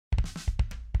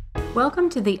Welcome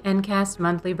to the Ncast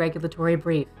Monthly Regulatory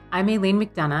Brief. I'm Aileen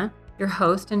McDonough, your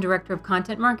host and Director of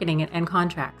Content Marketing at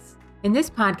Ncontracts. In this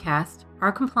podcast,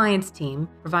 our compliance team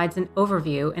provides an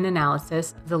overview and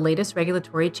analysis of the latest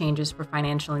regulatory changes for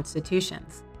financial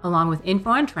institutions, along with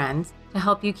info on trends to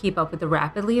help you keep up with the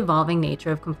rapidly evolving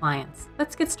nature of compliance.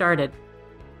 Let's get started.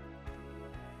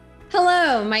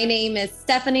 Hello, my name is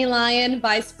Stephanie Lyon,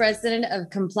 Vice President of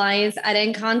Compliance at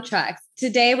Ncontracts.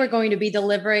 Today, we're going to be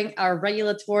delivering our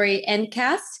regulatory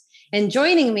Ncast, and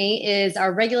joining me is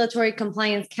our Regulatory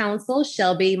Compliance Counsel,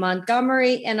 Shelby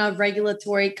Montgomery, and our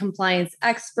Regulatory Compliance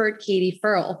Expert, Katie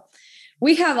Ferrell.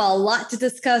 We have a lot to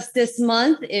discuss this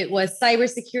month. It was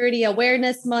Cybersecurity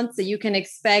Awareness Month, so you can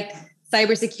expect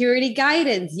cybersecurity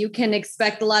guidance. You can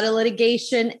expect a lot of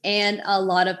litigation and a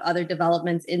lot of other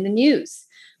developments in the news.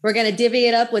 We're going to divvy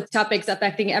it up with topics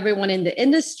affecting everyone in the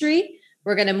industry.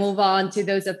 We're going to move on to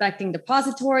those affecting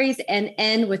depositories and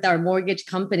end with our mortgage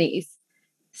companies.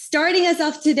 Starting us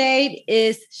off today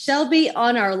is Shelby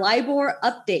on our LIBOR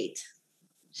update.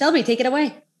 Shelby, take it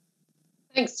away.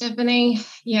 Thanks, Stephanie.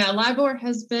 Yeah, LIBOR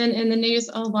has been in the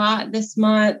news a lot this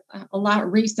month, a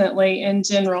lot recently in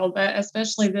general, but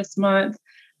especially this month.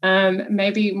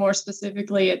 Maybe more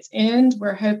specifically, its end,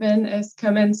 we're hoping is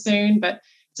coming soon, but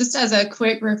just as a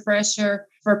quick refresher,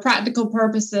 for practical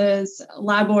purposes,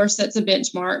 LIBOR sets a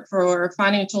benchmark for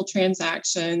financial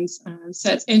transactions,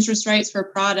 sets interest rates for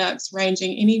products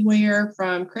ranging anywhere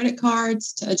from credit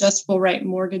cards to adjustable rate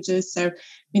mortgages. So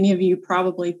many of you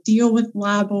probably deal with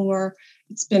LIBOR.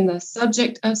 It's been the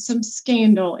subject of some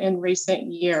scandal in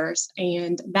recent years,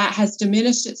 and that has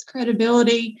diminished its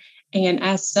credibility. And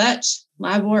as such,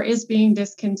 LIBOR is being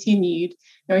discontinued.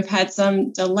 Now, we've had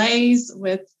some delays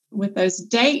with those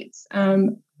dates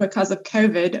because of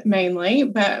COVID mainly,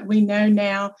 but we know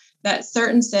now that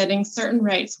certain settings, certain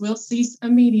rates will cease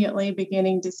immediately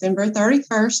beginning December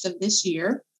 31st of this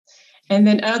year. And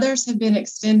then others have been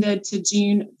extended to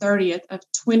June 30th of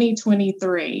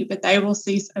 2023, but they will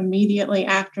cease immediately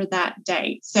after that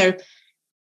date. So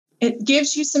it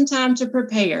gives you some time to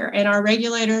prepare, and our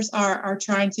regulators are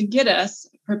trying to get us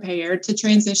prepared to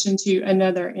transition to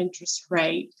another interest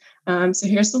rate. So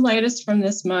here's the latest from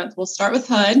this month. We'll start with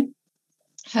HUD.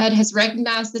 HUD has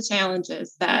recognized the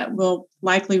challenges that will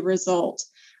likely result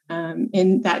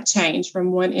in that change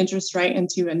from one interest rate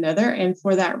into another. And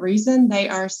for that reason, they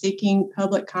are seeking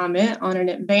public comment on an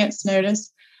advance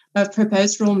notice of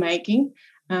proposed rulemaking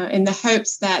in the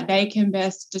hopes that they can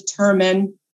best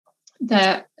determine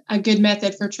a good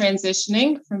method for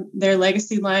transitioning from their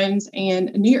legacy loans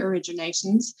and new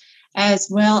originations, as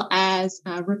well as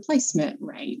replacement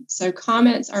rate. So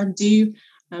comments are due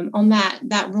on that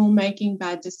rulemaking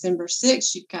by December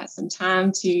 6th. You've got some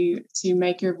time to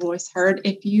make your voice heard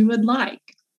if you would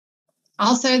like.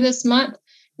 Also this month,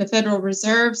 the Federal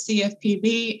Reserve,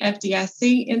 CFPB,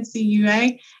 FDIC,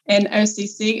 NCUA, and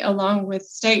OCC, along with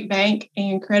state bank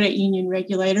and credit union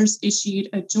regulators, issued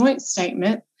a joint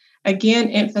statement, again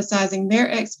emphasizing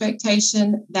their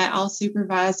expectation that all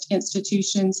supervised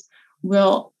institutions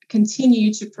will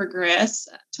continue to progress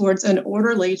towards an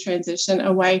orderly transition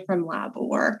away from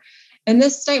LIBOR. And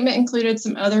this statement included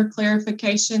some other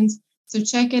clarifications, so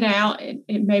check it out.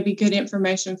 It may be good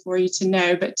information for you to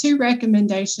know, but two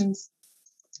recommendations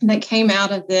that came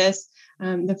out of this.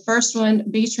 The first one,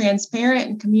 be transparent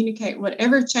and communicate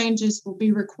whatever changes will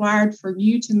be required for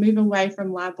you to move away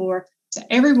from LIBOR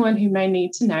to everyone who may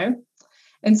need to know.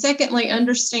 And secondly,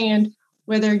 understand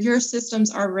whether your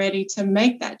systems are ready to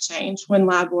make that change when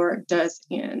LIBOR does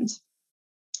end.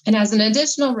 And as an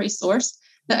additional resource,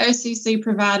 the OCC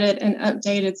provided an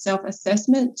updated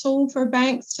self-assessment tool for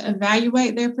banks to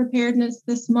evaluate their preparedness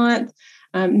this month.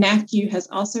 NAFCU has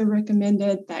also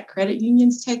recommended that credit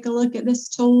unions take a look at this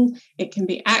tool. It can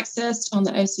be accessed on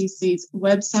the OCC's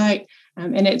website,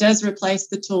 and it does replace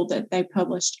the tool that they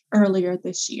published earlier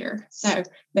this year. So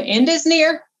the end is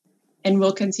near, and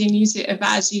we'll continue to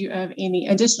advise you of any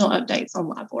additional updates on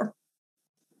LIBOR.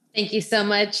 Thank you so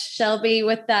much, Shelby.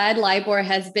 With that, LIBOR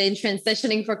has been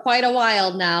transitioning for quite a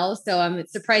while now, so I'm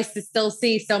surprised to still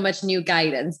see so much new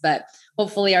guidance, but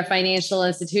hopefully our financial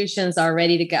institutions are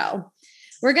ready to go.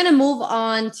 We're going to move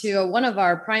on to one of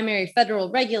our primary federal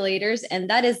regulators, and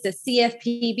that is the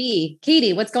CFPB.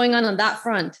 Katie, what's going on that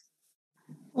front?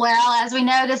 Well, as we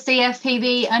know, the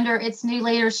CFPB under its new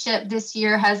leadership this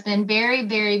year has been very,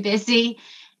 very busy,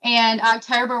 and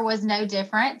October was no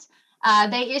different.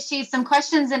 They issued some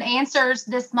questions and answers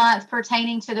this month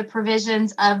pertaining to the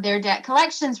provisions of their debt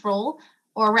collections rule,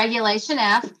 or Regulation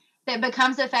F, that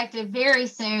becomes effective very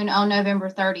soon on November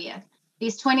 30th.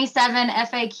 These 27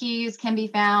 FAQs can be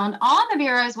found on the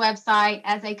Bureau's website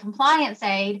as a compliance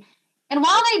aid, And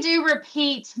while they do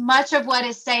repeat much of what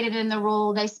is stated in the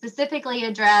rule, they specifically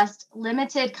addressed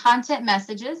limited content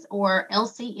messages, or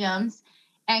LCMs,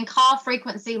 and call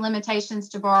frequency limitations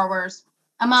to borrowers,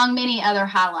 among many other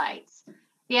highlights.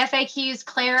 The FAQs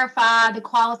clarify the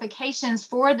qualifications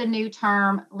for the new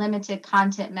term limited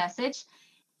content message.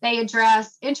 They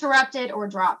address interrupted or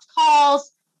dropped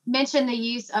calls, mention the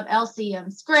use of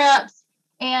LCM scripts,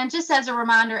 and just as a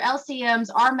reminder, LCMs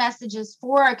are messages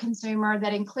for a consumer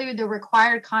that include the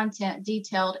required content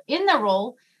detailed in the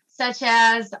rule, such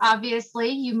as, obviously,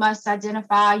 you must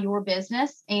identify your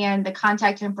business and the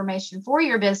contact information for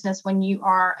your business when you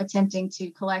are attempting to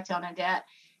collect on a debt,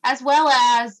 as well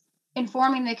as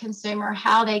informing the consumer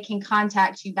how they can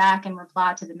contact you back and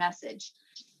reply to the message.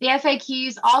 The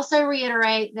FAQs also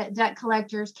reiterate that debt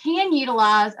collectors can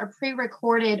utilize a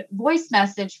pre-recorded voice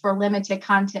message for limited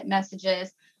content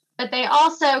messages, but they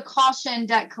also caution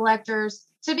debt collectors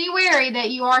to be wary that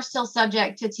you are still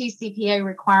subject to TCPA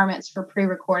requirements for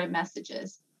pre-recorded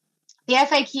messages. The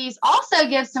FAQs also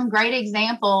give some great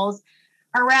examples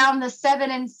around the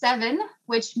 7 and 7,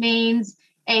 which means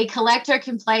a collector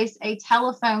can place a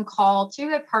telephone call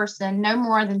to a person no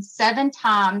more than 7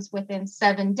 times within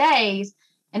 7 days,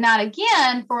 and not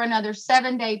again for another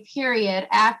 7-day period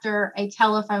after a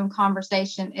telephone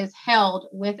conversation is held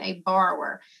with a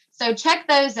borrower. So check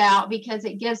those out because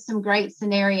it gives some great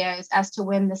scenarios as to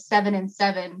when the 7 and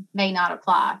 7 may not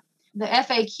apply. The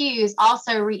FAQs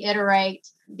also reiterate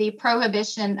the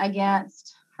prohibition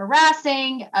against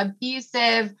harassing,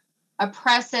 abusive,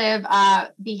 oppressive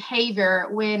behavior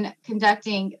when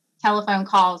conducting telephone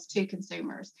calls to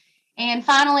consumers. And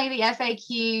finally, the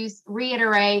FAQs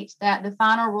reiterate that the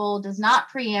final rule does not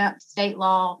preempt state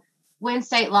law when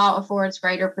state law affords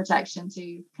greater protection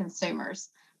to consumers.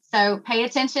 So pay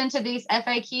attention to these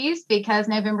FAQs because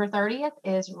November 30th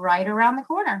is right around the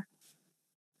corner.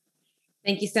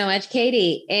 Thank you so much,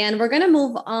 Katie. And we're going to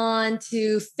move on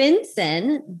to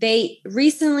FinCEN. They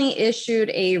recently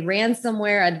issued a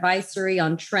ransomware advisory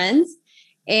on trends.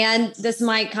 And this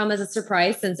might come as a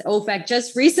surprise since OFAC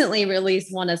just recently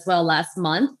released one as well last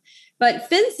month. But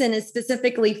FinCEN is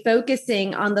specifically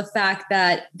focusing on the fact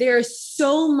that there's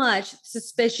so much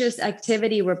suspicious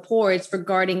activity reports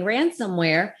regarding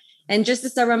ransomware. And just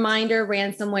as a reminder,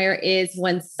 ransomware is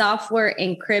when software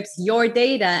encrypts your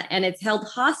data and it's held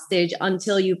hostage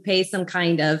until you pay some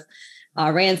kind of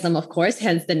ransom, of course,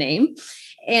 hence the name.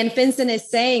 And FinCEN is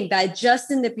saying that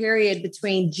just in the period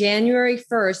between January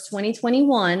 1st,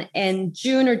 2021 and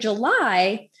June or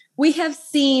July, we have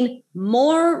seen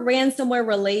more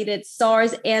ransomware-related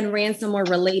SARs and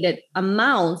ransomware-related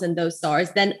amounts in those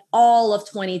SARs than all of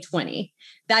 2020.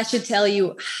 That should tell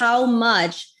you how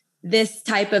much this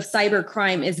type of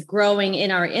cybercrime is growing in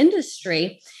our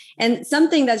industry. And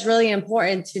something that's really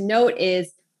important to note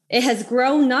is it has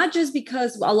grown not just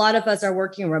because a lot of us are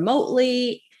working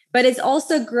remotely, but it's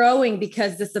also growing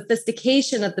because the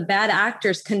sophistication of the bad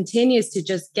actors continues to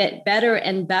just get better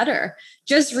and better.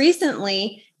 Just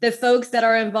recently, the folks that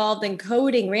are involved in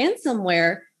coding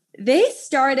ransomware, they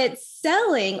started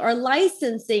selling or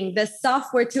licensing the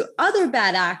software to other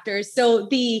bad actors. So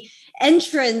the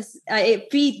entrance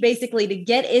fee basically to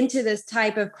get into this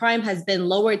type of crime has been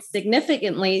lowered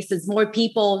significantly since more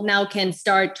people now can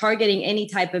start targeting any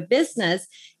type of business.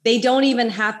 They don't even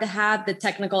have to have the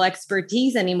technical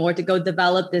expertise anymore to go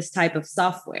develop this type of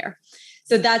software.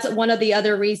 So that's one of the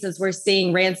other reasons we're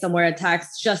seeing ransomware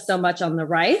attacks just so much on the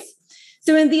rise.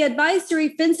 So in the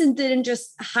advisory, FinCEN didn't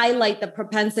just highlight the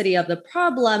propensity of the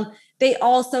problem. They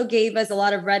also gave us a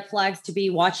lot of red flags to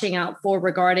be watching out for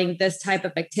regarding this type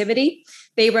of activity.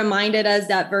 They reminded us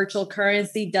that virtual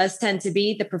currency does tend to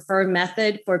be the preferred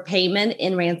method for payment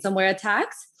in ransomware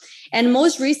attacks. And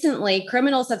most recently,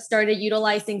 criminals have started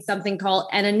utilizing something called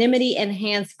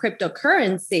anonymity-enhanced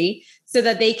cryptocurrency so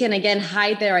that they can, again,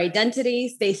 hide their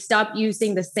identities. They stop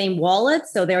using the same wallet.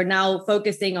 So they're now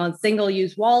focusing on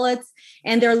single-use wallets.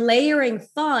 And they're layering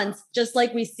funds, just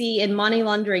like we see in money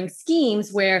laundering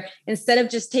schemes, where instead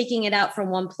of just taking it out from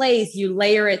one place, you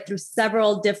layer it through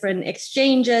several different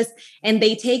exchanges, and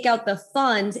they take out the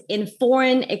funds in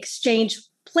foreign exchange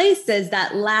places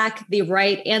that lack the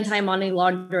right anti-money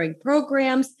laundering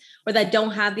programs or that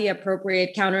don't have the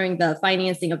appropriate countering the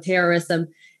financing of terrorism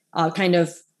kind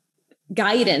of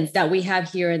guidance that we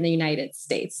have here in the United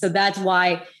States. So that's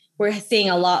why we're seeing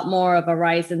a lot more of a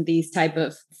rise in these type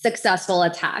of successful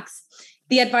attacks.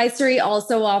 The advisory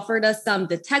also offered us some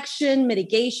detection,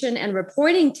 mitigation, and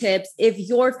reporting tips if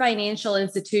your financial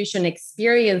institution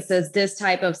experiences this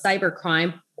type of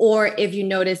cybercrime or if you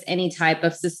notice any type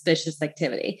of suspicious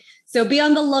activity. So be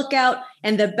on the lookout.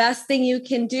 And the best thing you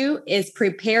can do is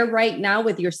prepare right now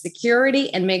with your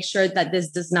security and make sure that this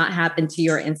does not happen to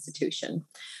your institution.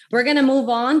 We're going to move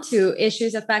on to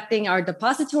issues affecting our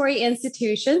depository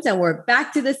institutions, and we're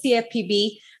back to the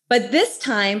CFPB. But this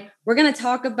time, we're going to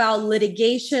talk about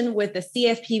litigation with the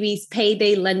CFPB's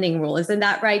payday lending rule. Isn't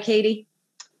that right, Katie?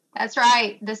 That's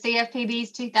right. The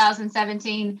CFPB's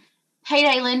 2017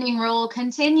 payday lending rule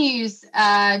continues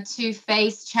to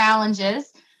face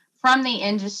challenges from the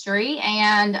industry.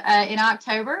 And in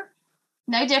October,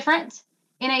 no different.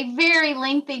 In a very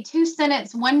lengthy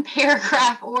 2-sentence,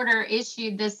 1-paragraph order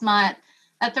issued this month,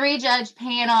 a 3-judge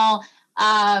panel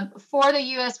for the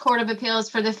U.S. Court of Appeals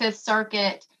for the Fifth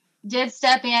Circuit did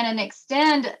step in and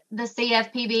extend the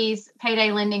CFPB's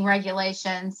payday lending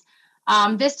regulations.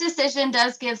 This decision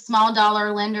does give small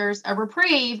dollar lenders a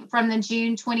reprieve from the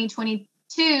June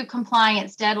 2022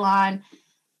 compliance deadline.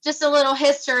 Just a little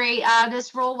history.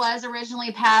 This rule was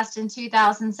originally passed in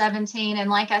 2017. And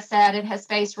like I said, it has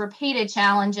faced repeated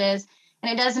challenges.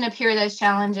 And it doesn't appear those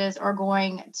challenges are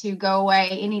going to go away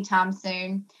anytime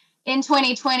soon. In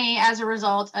 2020, as a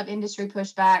result of industry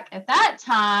pushback at that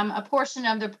time, a portion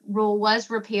of the rule was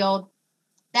repealed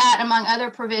that, among other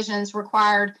provisions,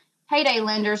 required payday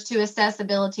lenders to assess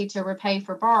ability to repay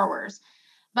for borrowers.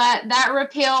 But that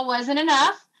repeal wasn't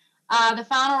enough. The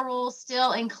final rule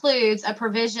still includes a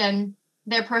provision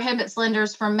that prohibits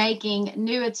lenders from making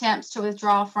new attempts to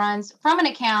withdraw funds from an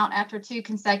account after 2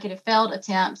 consecutive failed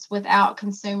attempts without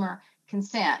consumer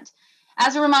consent.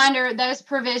 As a reminder, those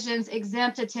provisions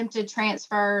exempt attempted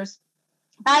transfers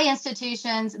by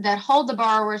institutions that hold the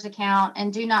borrower's account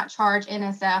and do not charge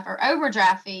NSF or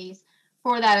overdraft fees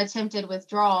for that attempted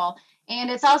withdrawal. And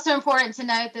it's also important to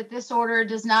note that this order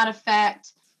does not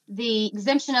affect the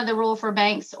exemption of the rule for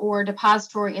banks or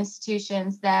depository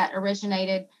institutions that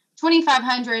originated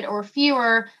 2,500 or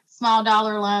fewer small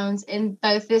dollar loans in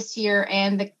both this year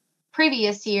and the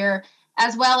previous year,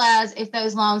 as well as if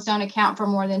those loans don't account for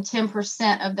more than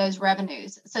 10% of those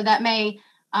revenues. So that may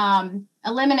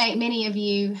eliminate many of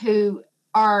you who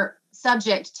are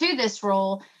subject to this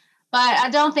rule. But I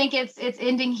don't think it's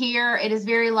ending here. It is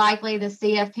very likely the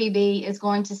CFPB is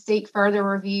going to seek further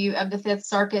review of the Fifth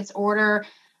Circuit's order.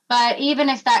 But even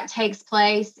if that takes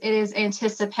place, it is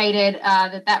anticipated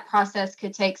that process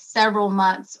could take several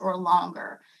months or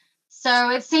longer. So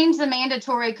it seems the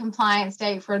mandatory compliance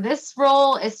date for this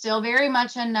rule is still very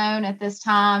much unknown at this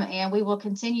time, and we will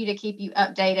continue to keep you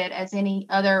updated as any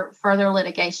other further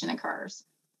litigation occurs.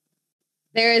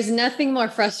 There is nothing more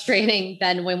frustrating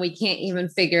than when we can't even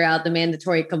figure out the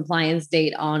mandatory compliance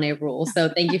date on a rule. So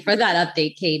thank you for that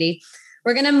update, Katie.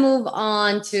 We're going to move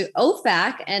on to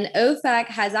OFAC, and OFAC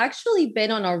has actually been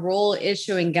on a roll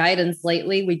issuing guidance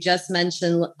lately. We just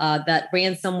mentioned that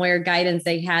ransomware guidance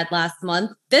they had last month.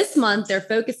 This month, they're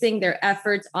focusing their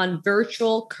efforts on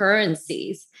virtual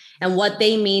currencies and what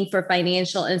they mean for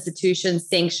financial institutions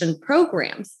sanctioned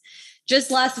programs.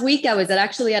 Just last week, I was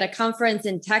actually at a conference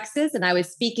in Texas, and I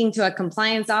was speaking to a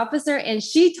compliance officer, and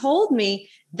she told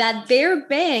me that their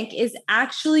bank is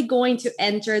actually going to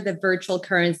enter the virtual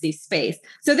currency space.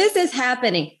 So this is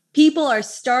happening. People are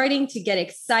starting to get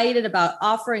excited about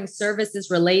offering services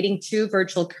relating to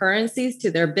virtual currencies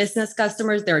to their business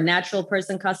customers, their natural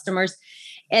person customers.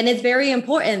 And it's very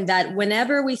important that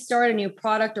whenever we start a new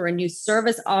product or a new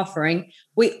service offering,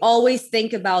 we always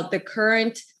think about the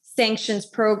current sanctions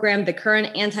program, the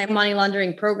current anti-money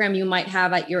laundering program you might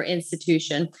have at your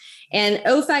institution. And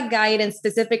OFAC guidance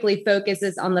specifically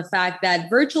focuses on the fact that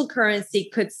virtual currency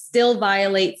could still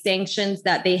violate sanctions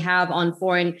that they have on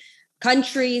foreign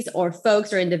countries or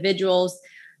folks or individuals.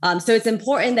 So it's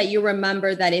important that you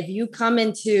remember that if you come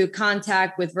into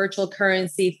contact with virtual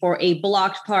currency for a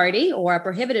blocked party or a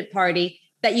prohibited party,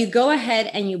 that you go ahead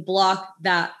and you block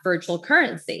that virtual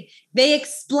currency. They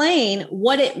explain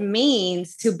what it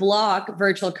means to block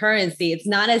virtual currency. It's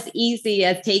not as easy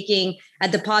as taking a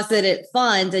deposited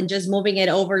fund and just moving it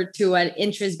over to an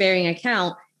interest-bearing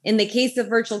account. In the case of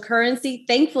virtual currency,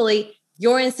 thankfully,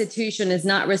 your institution is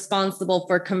not responsible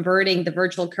for converting the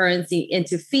virtual currency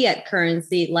into fiat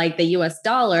currency like the US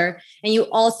dollar. And you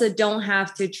also don't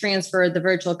have to transfer the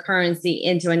virtual currency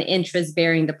into an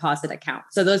interest-bearing deposit account.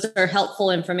 So those are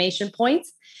helpful information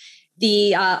points.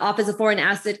 The Office of Foreign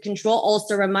Asset Control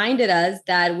also reminded us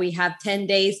that we have 10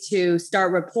 days to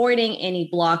start reporting any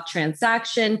blocked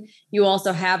transaction. You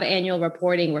also have annual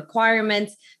reporting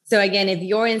requirements. So again, if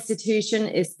your institution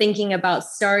is thinking about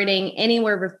starting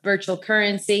anywhere with virtual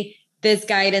currency, this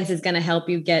guidance is going to help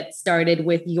you get started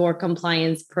with your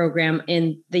compliance program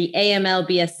in the AML,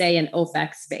 BSA, and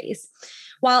OFAC space.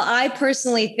 While I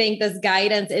personally think this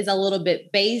guidance is a little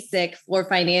bit basic for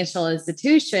financial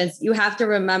institutions, you have to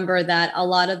remember that a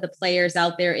lot of the players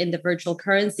out there in the virtual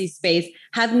currency space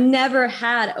have never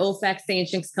had OFAC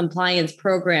sanctions compliance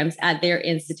programs at their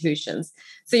institutions.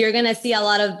 So you're going to see a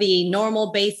lot of the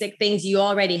normal basic things you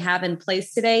already have in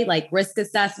place today, like risk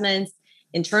assessments,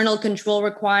 internal control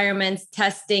requirements,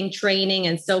 testing, training,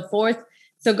 and so forth.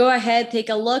 So go ahead, take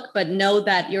a look, but know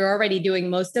that you're already doing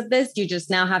most of this. You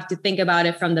just now have to think about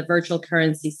it from the virtual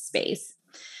currency space.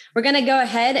 We're going to go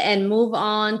ahead and move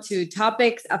on to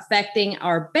topics affecting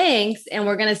our banks. And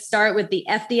we're going to start with the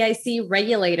FDIC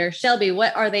regulator. Shelby,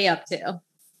 what are they up to?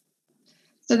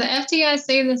 So the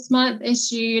FDIC this month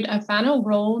issued a final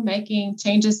rule making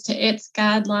changes to its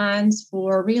guidelines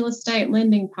for real estate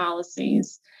lending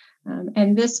policies.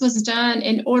 And this was done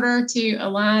in order to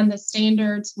align the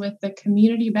standards with the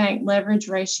community bank leverage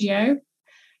ratio.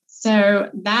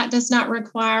 So that does not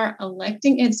require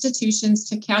electing institutions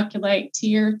to calculate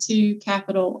Tier 2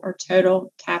 capital or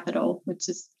total capital, which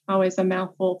is always a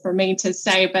mouthful for me to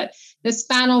say. But this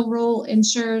final rule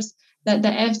ensures that the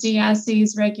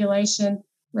FDIC's regulation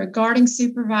regarding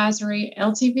supervisory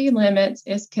LTV limits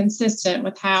is consistent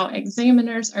with how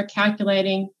examiners are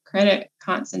calculating credit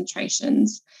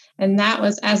concentrations. And that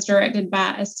was as directed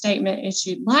by a statement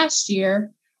issued last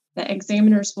year that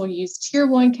examiners will use Tier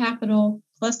 1 capital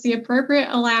plus the appropriate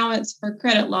allowance for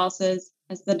credit losses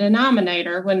as the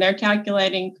denominator when they're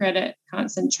calculating credit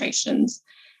concentrations.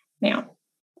 Now,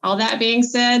 all that being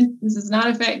said, this is not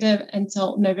effective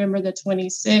until November the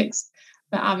 26th,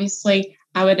 but obviously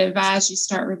I would advise you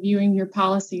start reviewing your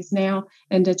policies now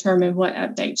and determine what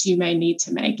updates you may need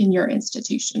to make in your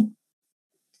institution.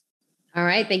 All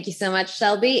right. Thank you so much,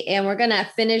 Shelby. And we're going to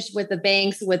finish with the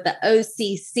banks with the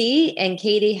OCC. And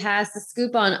Katie has the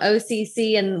scoop on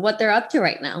OCC and what they're up to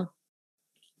right now.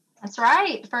 That's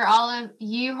right. For all of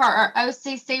you who are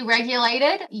OCC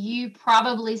regulated, you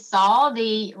probably saw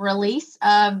the release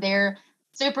of their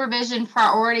supervision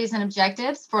priorities and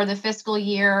objectives for the fiscal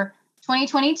year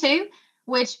 2022,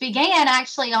 which began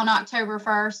actually on October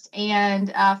 1st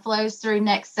and flows through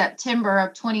next September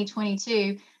of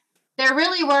 2022. There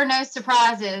really were no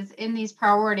surprises in these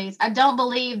priorities. I don't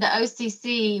believe the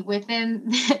OCC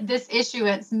within this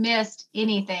issuance missed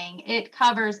anything. It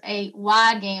covers a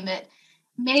wide gamut.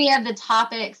 Many of the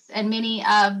topics and many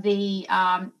of the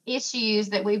issues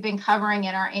that we've been covering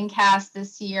in our Ncast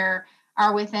this year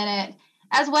are within it,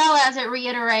 as well as it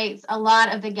reiterates a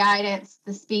lot of the guidance,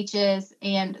 the speeches,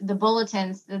 and the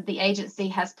bulletins that the agency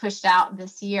has pushed out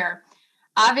this year.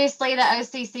 Obviously, the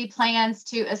OCC plans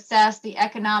to assess the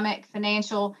economic,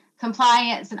 financial,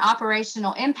 compliance, and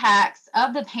operational impacts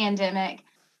of the pandemic.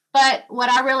 But what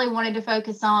I really wanted to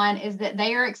focus on is that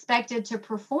they are expected to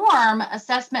perform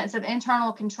assessments of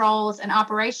internal controls and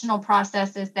operational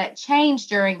processes that change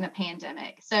during the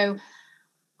pandemic. So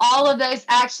all of those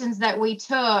actions that we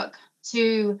took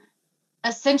to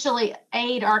essentially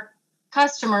aid our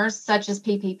customers, such as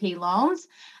PPP loans,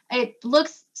 it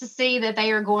looks to see that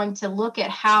they are going to look at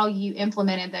how you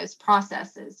implemented those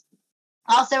processes.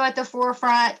 Also at the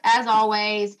forefront, as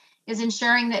always, is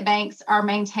ensuring that banks are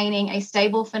maintaining a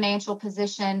stable financial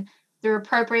position through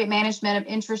appropriate management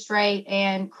of interest rate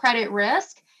and credit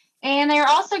risk. And they're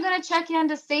also going to check in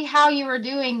to see how you are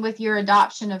doing with your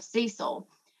adoption of CECL.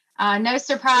 No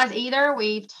surprise either.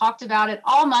 We've talked about it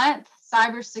all month.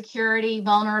 Cybersecurity,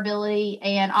 vulnerability,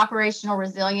 and operational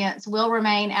resilience will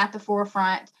remain at the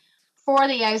forefront for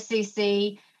the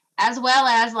OCC, as well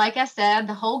as, like I said,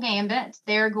 the whole gambit.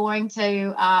 They're going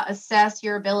to assess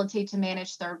your ability to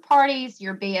manage third parties,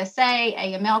 your BSA,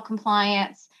 AML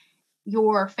compliance,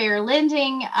 your fair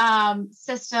lending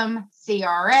system,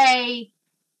 CRA,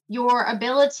 your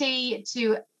ability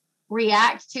to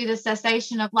react to the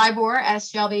cessation of LIBOR, as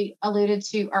Shelby alluded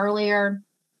to earlier.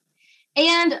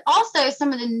 And also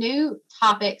some of the new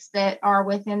topics that are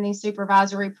within these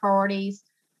supervisory priorities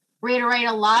reiterate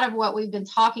a lot of what we've been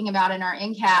talking about in our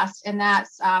Ncast, and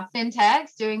that's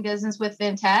fintechs, doing business with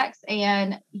fintechs,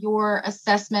 and your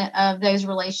assessment of those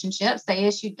relationships. They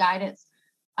issued guidance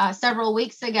several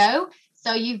weeks ago,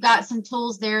 so you've got some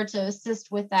tools there to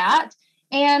assist with that.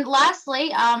 And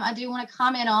lastly, I do want to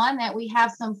comment on that we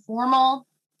have some formal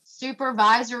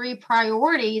supervisory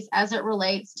priorities as it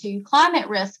relates to climate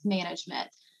risk management.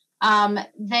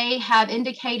 They have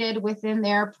indicated within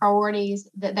their priorities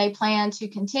that they plan to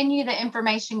continue the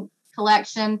information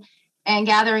collection and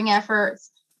gathering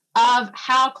efforts of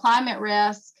how climate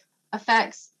risk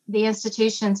affects the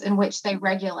institutions in which they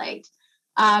regulate.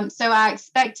 So I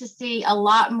expect to see a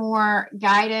lot more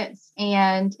guidance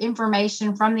and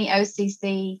information from the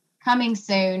OCC coming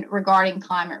soon regarding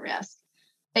climate risk.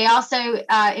 They also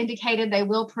indicated they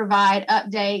will provide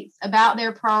updates about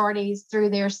their priorities through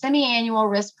their semi-annual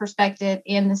risk perspective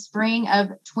in the spring of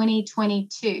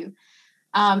 2022.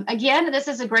 Again, this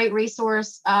is a great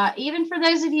resource, even for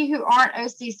those of you who aren't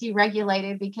OCC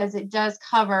regulated, because it does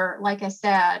cover, like I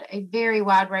said, a very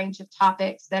wide range of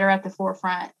topics that are at the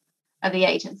forefront of the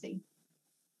agency.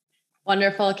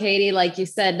 Wonderful, Katie. Like you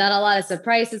said, not a lot of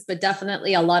surprises, but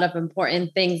definitely a lot of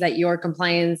important things that your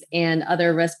compliance and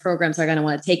other risk programs are going to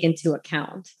want to take into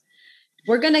account.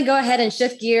 We're going to go ahead and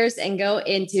shift gears and go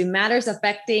into matters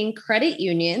affecting credit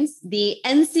unions. The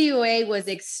NCUA was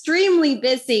extremely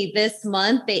busy this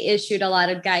month. They issued a lot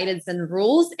of guidance and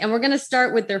rules, and we're going to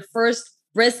start with their first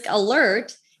risk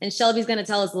alert. And Shelby's going to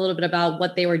tell us a little bit about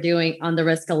what they were doing on the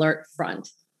risk alert front.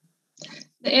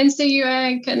 The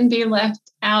NCUA couldn't be left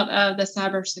out of the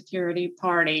cybersecurity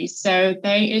party. So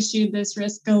they issued this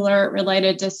risk alert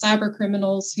related to cyber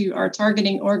criminals who are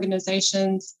targeting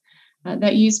organizations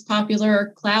that use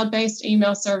popular cloud-based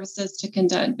email services to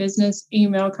conduct business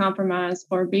email compromise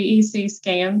or BEC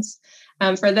scams.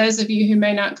 For those of you who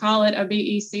may not call it a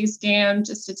BEC scam,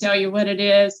 just to tell you what it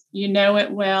is, you know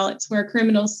it well. It's where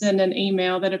criminals send an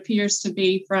email that appears to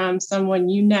be from someone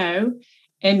you know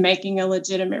and making a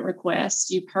legitimate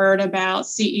request. You've heard about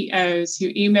CEOs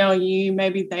who email you.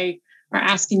 Maybe they are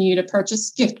asking you to purchase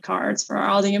gift cards for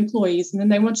all the employees, and then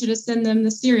they want you to send them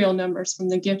the serial numbers from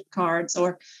the gift cards.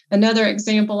 Or another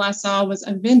example I saw was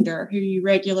a vendor who you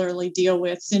regularly deal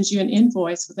with sends you an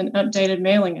invoice with an updated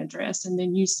mailing address, and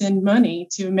then you send money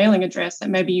to a mailing address that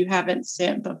maybe you haven't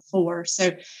sent before.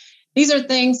 So these are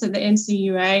things that the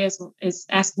NCUA is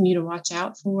asking you to watch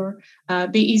out for.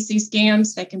 BEC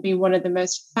scams, they can be one of the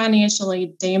most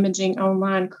financially damaging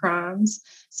online crimes.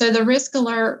 So the risk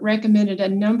alert recommended a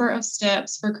number of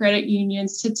steps for credit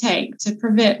unions to take to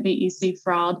prevent BEC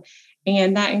fraud.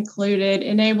 And that included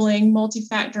enabling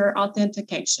multi-factor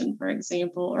authentication, for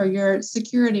example, or your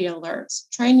security alerts.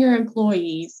 Train your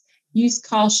employees, use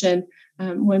caution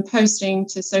when posting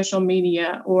to social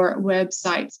media or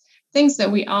websites. Things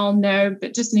that we all know,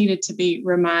 but just needed to be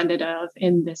reminded of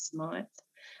in this month.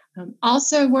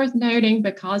 Also worth noting,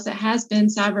 because it has been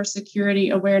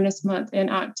Cybersecurity Awareness Month in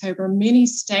October, many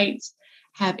states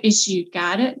have issued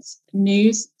guidance,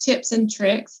 news, tips, and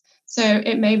tricks. So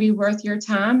it may be worth your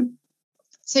time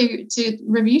to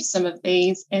review some of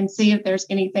these and see if there's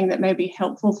anything that may be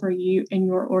helpful for you and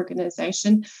your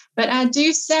organization. But I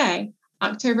do say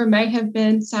October may have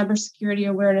been Cybersecurity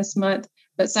Awareness Month,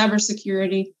 but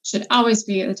cybersecurity should always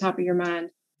be at the top of your mind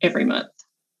every month.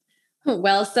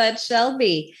 Well said,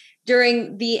 Shelby.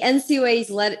 During the NCUA's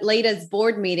latest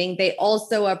board meeting, they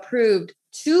also approved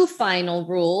 2 final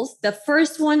rules. The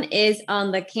first one is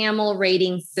on the CAMEL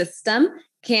rating system.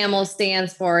 CAMEL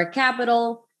stands for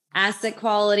capital, asset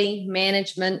quality,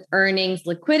 management, earnings,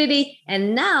 liquidity.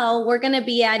 And now we're going to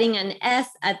be adding an S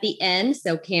at the end,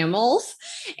 so CAMELs.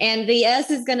 And the S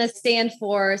is going to stand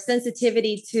for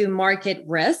sensitivity to market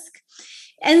risk.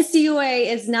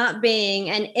 NCUA is not being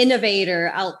an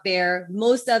innovator out there.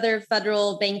 Most other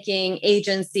federal banking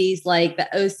agencies like the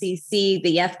OCC,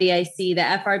 the FDIC, the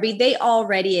FRB, they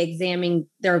already examine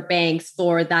their banks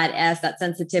for that S, that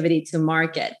sensitivity to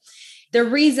market. The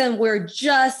reason we're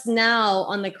just now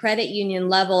on the credit union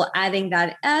level adding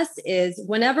that S is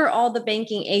whenever all the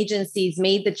banking agencies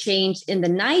made the change in the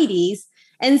 90s,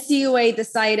 NCUA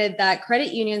decided that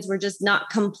credit unions were just not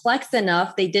complex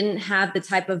enough. They didn't have the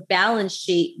type of balance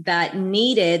sheet that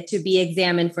needed to be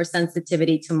examined for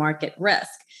sensitivity to market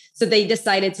risk. So they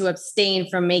decided to abstain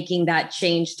from making that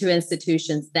change to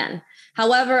institutions then.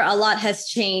 However, a lot has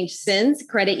changed since.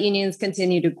 Credit unions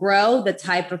continue to grow. The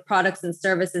type of products and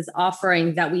services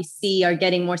offering that we see are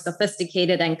getting more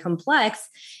sophisticated and complex.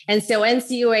 And so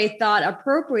NCUA thought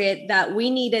appropriate that we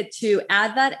needed to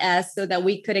add that S so that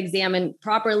we could examine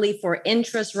properly for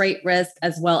interest rate risk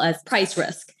as well as price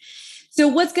risk. So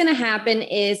what's going to happen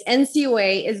is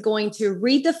NCUA is going to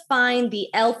redefine the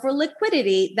L for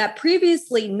liquidity that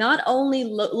previously not only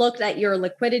looked at your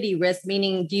liquidity risk,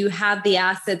 meaning do you have the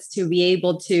assets to be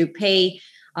able to pay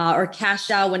or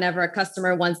cash out whenever a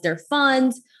customer wants their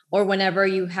funds or whenever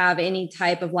you have any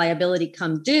type of liability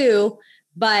come due,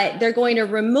 but they're going to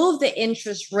remove the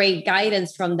interest rate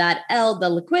guidance from that L, the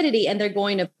liquidity, and they're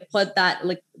going to put that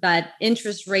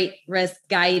interest rate risk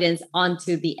guidance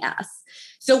onto the S.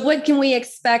 So what can we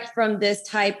expect from this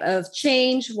type of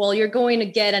change? Well, you're going to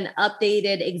get an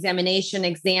updated exam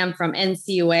from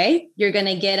NCUA. You're going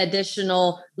to get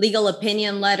additional legal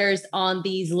opinion letters on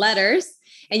these letters,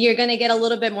 and you're going to get a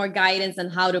little bit more guidance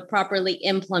on how to properly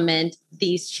implement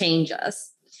these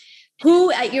changes.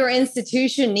 who at your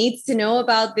institution needs to know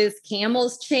about this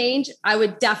CAMELS change? I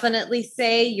would definitely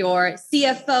say your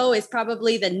CFO is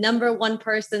probably the number one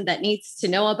person that needs to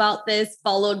know about this,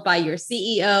 followed by your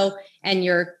CEO and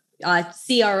your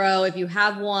CRO, if you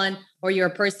have one, or your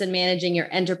person managing your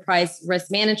enterprise risk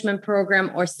management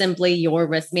program, or simply your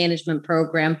risk management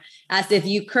program, as if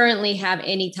you currently have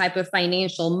any type of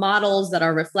financial models that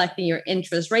are reflecting your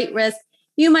interest rate risk,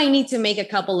 you might need to make a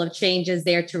couple of changes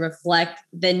there to reflect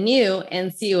the new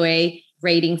NCUA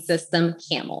rating system,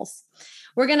 CAMELS.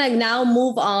 We're going to now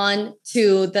move on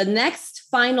to the next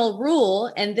final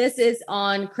rule, and this is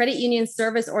on credit union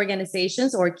service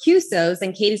organizations, or CUSOs,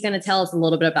 and Katie's going to tell us a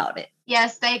little bit about it.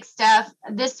 Yes, thanks, Steph.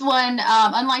 This one,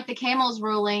 unlike the CAMELS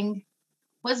ruling,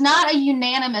 was not a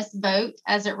unanimous vote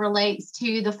as it relates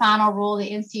to the final rule the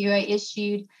NCUA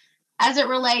issued as it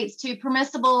relates to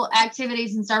permissible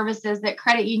activities and services that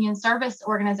credit union service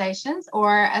organizations, or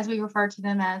as we refer to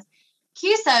them as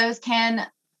CUSOs, can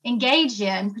engage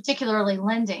in, particularly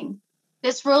lending.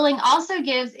 This ruling also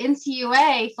gives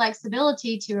NCUA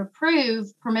flexibility to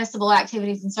approve permissible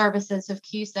activities and services of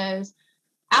CUSOs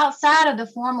outside of the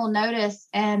formal notice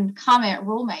and comment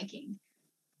rulemaking.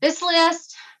 This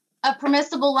list of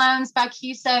permissible loans by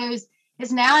CUSOs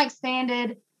is now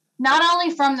expanded not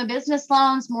only from the business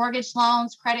loans, mortgage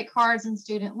loans, credit cards, and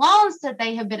student loans that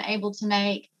they have been able to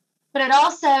make, but it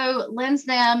also lends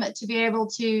them to be able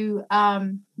to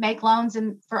make loans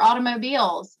for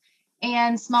automobiles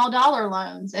and small dollar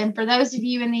loans. And for those of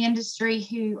you in the industry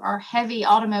who are heavy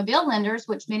automobile lenders,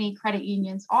 which many credit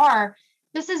unions are,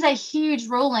 this is a huge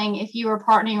ruling if you are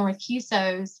partnering with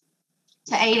CUSOs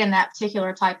to aid in that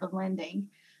particular type of lending.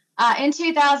 In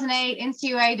 2008,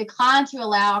 NCUA declined to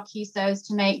allow CUSOs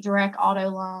to make direct auto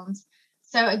loans.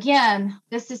 So again,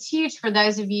 this is huge for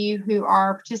those of you who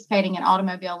are participating in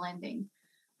automobile lending.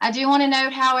 I do want to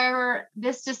note, however,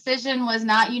 this decision was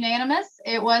not unanimous.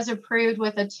 It was approved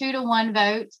with a 2-1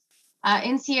 vote.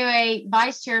 NCUA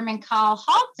Vice Chairman Kyle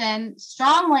Halton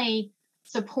strongly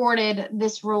supported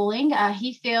this ruling.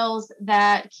 He feels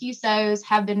that CUSOs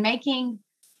have been making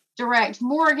direct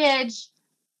mortgage,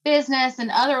 business,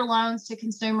 and other loans to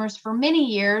consumers for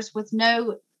many years with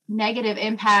no negative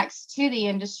impacts to the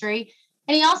industry.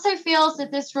 And he also feels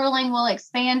that this ruling will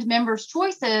expand members'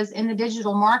 choices in the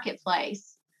digital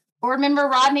marketplace. Board member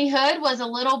Rodney Hood was a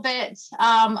little bit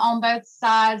on both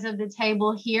sides of the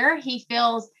table here. He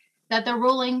feels that the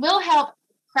ruling will help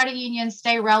credit unions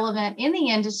stay relevant in the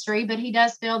industry, but he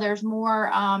does feel there's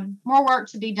more work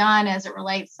to be done as it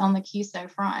relates on the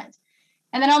CUSO front.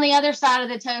 And then on the other side of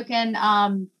the token,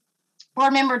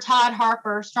 board member Todd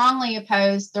Harper strongly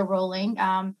opposed the ruling,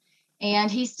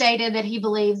 and he stated that he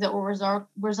believes it will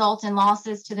result in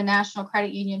losses to the National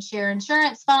Credit Union Share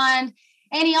Insurance Fund.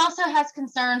 And he also has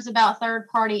concerns about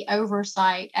third-party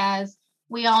oversight. As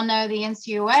we all know, the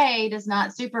NCUA does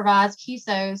not supervise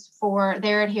CUSOs for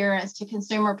their adherence to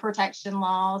consumer protection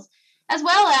laws, as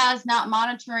well as not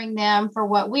monitoring them for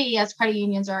what we as credit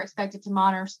unions are expected to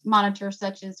monitor,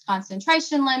 such as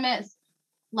concentration limits,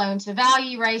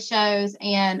 loan-to-value ratios,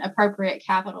 and appropriate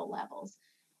capital levels.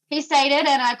 He stated,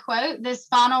 and I quote, "This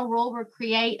final rule will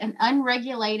create an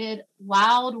unregulated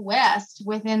Wild West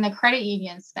within the credit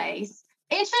union space."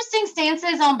 Interesting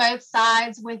stances on both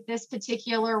sides with this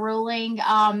particular ruling, but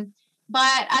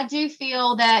I do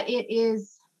feel that it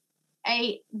is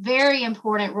a very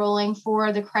important ruling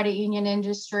for the credit union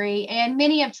industry, and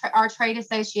many of our trade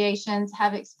associations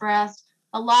have expressed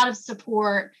a lot of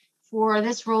support for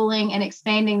this ruling and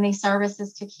expanding these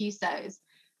services to CUSOs.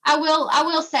 I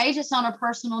will say, just on a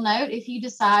personal note, if you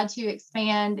decide to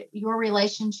expand your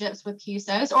relationships with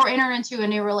CUSOs or enter into a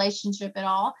new relationship at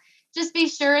all, just be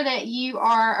sure that you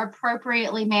are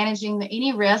appropriately managing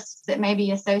any risks that may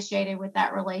be associated with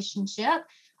that relationship.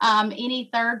 Any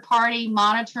third-party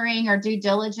monitoring or due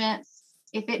diligence,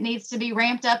 if it needs to be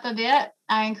ramped up a bit,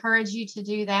 I encourage you to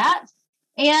do that.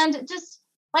 And just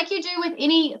like you do with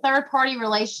any third-party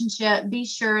relationship, be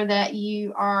sure that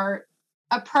you are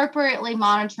appropriately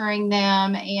monitoring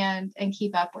them and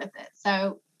keep up with it.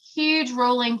 So, huge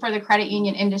ruling for the credit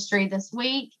union industry this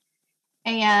week,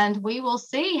 and we will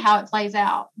see how it plays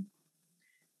out.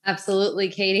 Absolutely,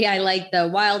 Katie. I like the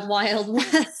wild, wild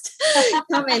west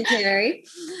commentary.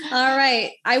 All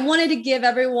right. I wanted to give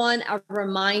everyone a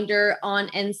reminder on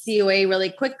NCUA really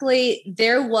quickly.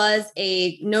 There was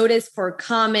a notice for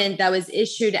comment that was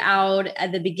issued out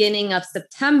at the beginning of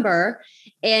September,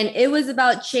 and it was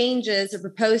about changes or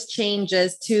proposed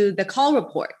changes to the call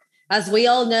report. As we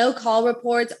all know, call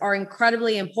reports are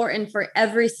incredibly important for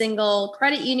every single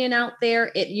credit union out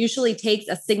there. It usually takes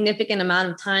a significant amount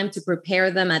of time to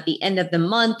prepare them at the end of the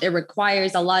month. It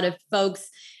requires a lot of folks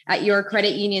at your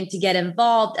credit union to get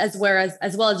involved, as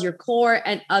well as your core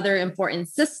and other important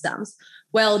systems.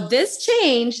 Well, this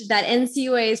change that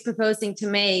NCUA is proposing to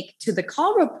make to the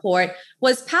call report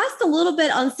was passed a little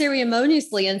bit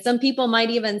unceremoniously, and some people might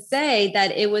even say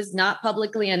that it was not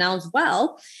publicly announced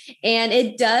well. And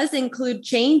it does include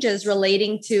changes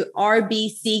relating to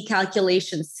RBC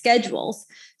calculation schedules.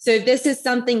 So if this is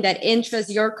something that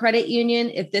interests your credit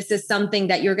union, if this is something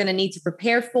that you're going to need to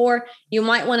prepare for, you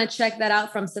might want to check that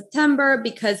out from September,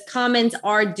 because comments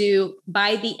are due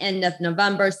by the end of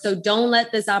November. So don't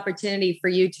let this opportunity for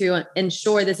you to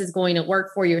ensure this is going to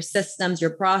work for your systems, your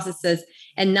processes,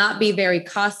 and not be very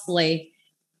costly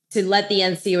to let the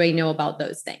NCUA know about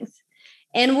those things.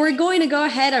 And we're going to go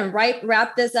ahead and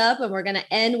wrap this up, and we're going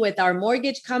to end with our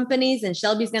mortgage companies, and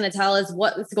Shelby's going to tell us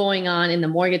what's going on in the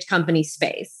mortgage company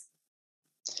space.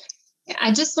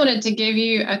 I just wanted to give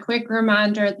you a quick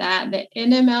reminder that the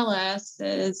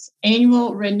NMLS's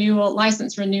annual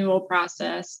license renewal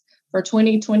process for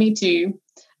 2022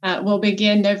 will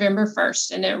begin November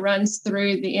 1st, and it runs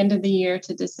through the end of the year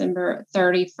to December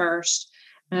 31st.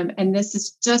 And this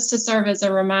is just to serve as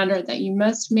a reminder that you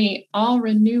must meet all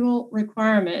renewal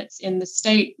requirements in the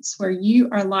states where you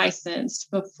are licensed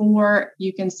before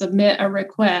you can submit a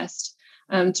request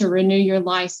to renew your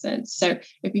license. So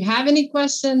if you have any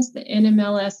questions, the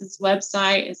NMLS's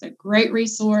website is a great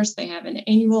resource. They have an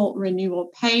annual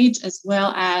renewal page, as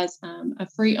well as a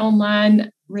free online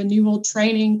renewal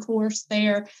training course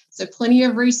there. So plenty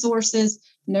of resources,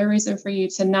 no reason for you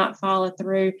to not follow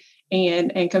through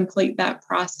and complete that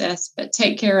process, but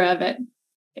take care of it.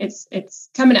 It's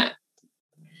coming up.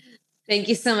 Thank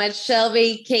you so much,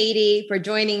 Shelby, Katie, for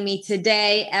joining me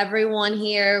today. Everyone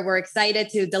here, we're excited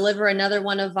to deliver another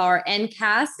one of our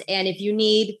Ncast. And if you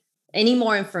need any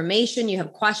more information, you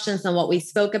have questions on what we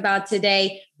spoke about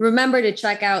today, remember to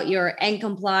check out your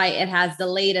Ncomply. It has the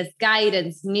latest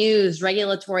guidance, news,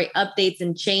 regulatory updates,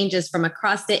 and changes from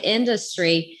across the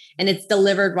industry, and it's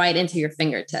delivered right into your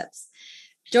fingertips.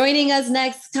 Joining us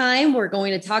next time, we're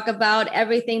going to talk about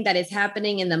everything that is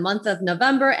happening in the month of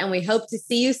November, and we hope to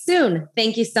see you soon.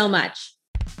 Thank you so much.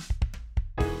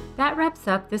 That wraps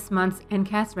up this month's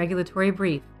Ncast Regulatory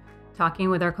Brief, talking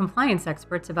with our compliance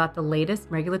experts about the latest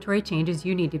regulatory changes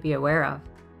you need to be aware of.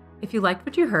 If you liked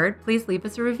what you heard, please leave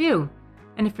us a review.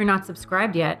 And if you're not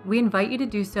subscribed yet, we invite you to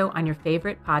do so on your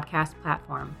favorite podcast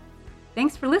platform.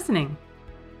 Thanks for listening.